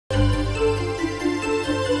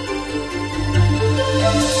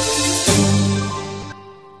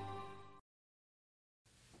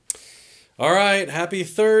All right, happy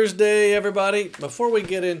Thursday, everybody. Before we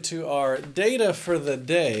get into our data for the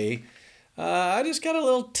day, I just got a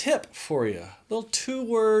little tip for you. A little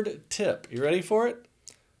two-word tip. You ready for it?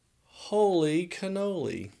 Holy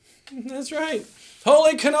cannoli. That's right.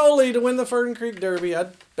 Holy cannoli to win the Fern Creek Derby.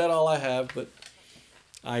 I'd bet all I have, but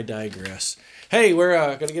I digress. Hey, we're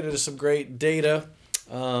going to get into some great data.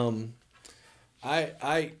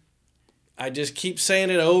 I just keep saying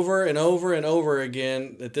it over and over and over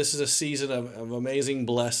again that this is a season of amazing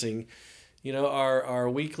blessing. You know, our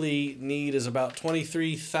weekly need is about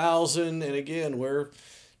 23,000, and again, we're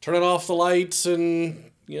turning off the lights and,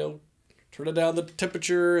 turning down the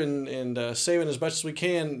temperature and saving as much as we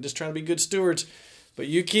can, just trying to be good stewards. But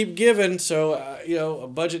you keep giving, so, a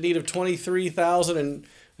budget need of 23,000, and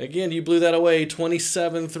again, you blew that away,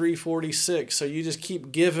 27,346. So you just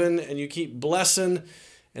keep giving and you keep blessing.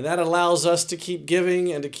 And that allows us to keep giving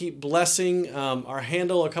and to keep blessing. Our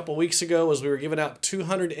handle a couple weeks ago was we were giving out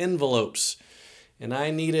 200 envelopes. And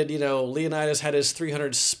I needed, Leonidas had his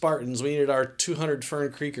 300 Spartans. We needed our 200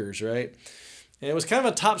 Fern Creekers, right? And it was kind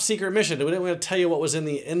of a top secret mission. We didn't want to tell you what was in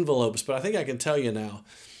the envelopes, but I think I can tell you now.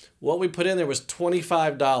 What we put in there was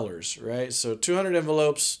 $25, right? So 200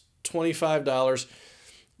 envelopes, $25.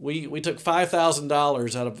 We took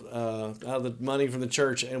 $5,000 out of the money from the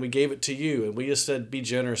church and we gave it to you, and we just said be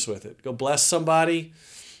generous with it. Go bless somebody,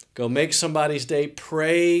 go make somebody's day.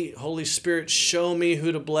 Pray, Holy Spirit, show me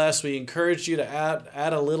who to bless. We encourage you to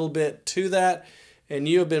add a little bit to that, and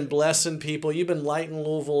you have been blessing people. You've been lighting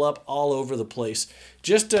Louisville up all over the place.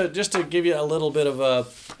 Just to give you a little bit of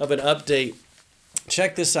an update.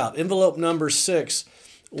 Check this out. Envelope number 6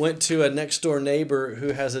 went to a next door neighbor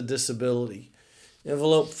who has a disability.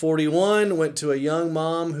 Envelope 41 went to a young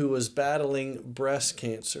mom who was battling breast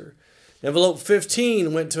cancer. Envelope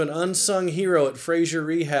 15 went to an unsung hero at Fraser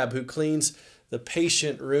Rehab who cleans the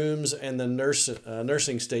patient rooms and the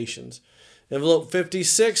nursing stations. Envelope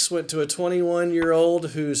 56 went to a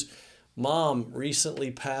 21-year-old whose mom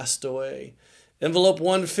recently passed away. Envelope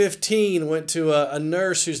 115 went to a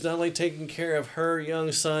nurse who's not only taking care of her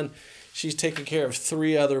young son, she's taking care of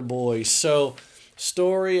 3 other boys. So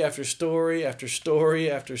story after story after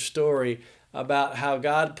story after story about how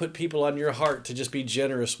God put people on your heart to just be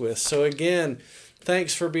generous with. So again,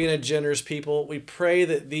 thanks for being a generous people. We pray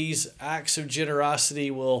that these acts of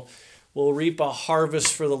generosity will reap a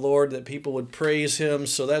harvest for the Lord, that people would praise Him.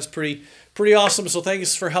 So that's pretty awesome. So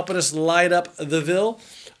thanks for helping us light up the Ville.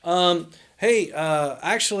 Hey,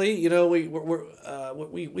 actually,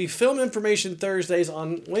 we film Information Thursdays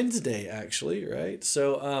on Wednesday, actually, right?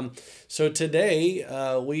 So today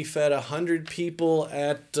we fed 100 people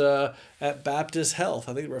at Baptist Health.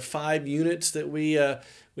 I think there were 5 units that we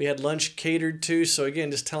had lunch catered to. So again,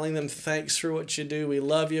 just telling them thanks for what you do. We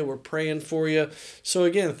love you. We're praying for you. So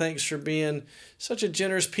again, thanks for being such a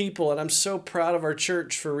generous people, and I'm so proud of our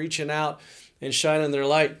church for reaching out and shining their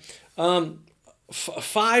light.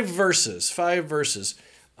 5 verses.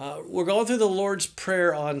 We're going through the Lord's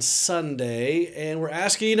Prayer on Sunday, and we're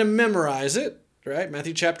asking you to memorize it, right?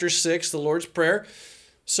 Matthew chapter 6, the Lord's Prayer.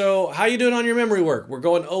 So how you doing on your memory work? We're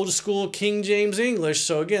going old school King James English.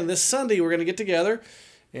 So again, this Sunday we're going to get together,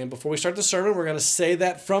 and before we start the sermon, we're going to say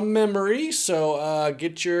that from memory. So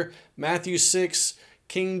get your Matthew 6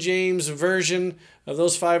 King James version of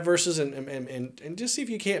those 5 verses and just see if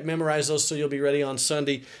you can't memorize those so you'll be ready on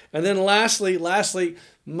Sunday. And then lastly,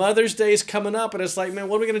 Mother's Day is coming up, and it's like, man,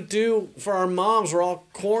 what are we going to do for our moms? We're all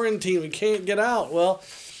quarantined. We can't get out. Well,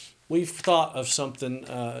 we've thought of something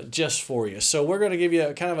just for you. So we're going to give you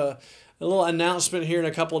a kind of a little announcement here in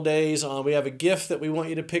a couple of days. We have a gift that we want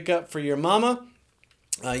you to pick up for your mama.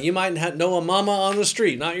 You might know a mama on the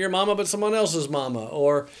street, not your mama, but someone else's mama,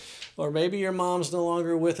 or maybe your mom's no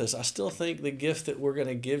longer with us. I still think the gift that we're going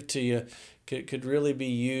to give to you could really be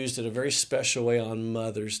used in a very special way on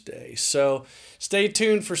Mother's Day. So stay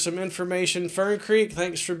tuned for some information. Fern Creek,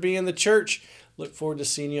 thanks for being the church. Look forward to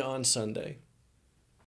seeing you on Sunday.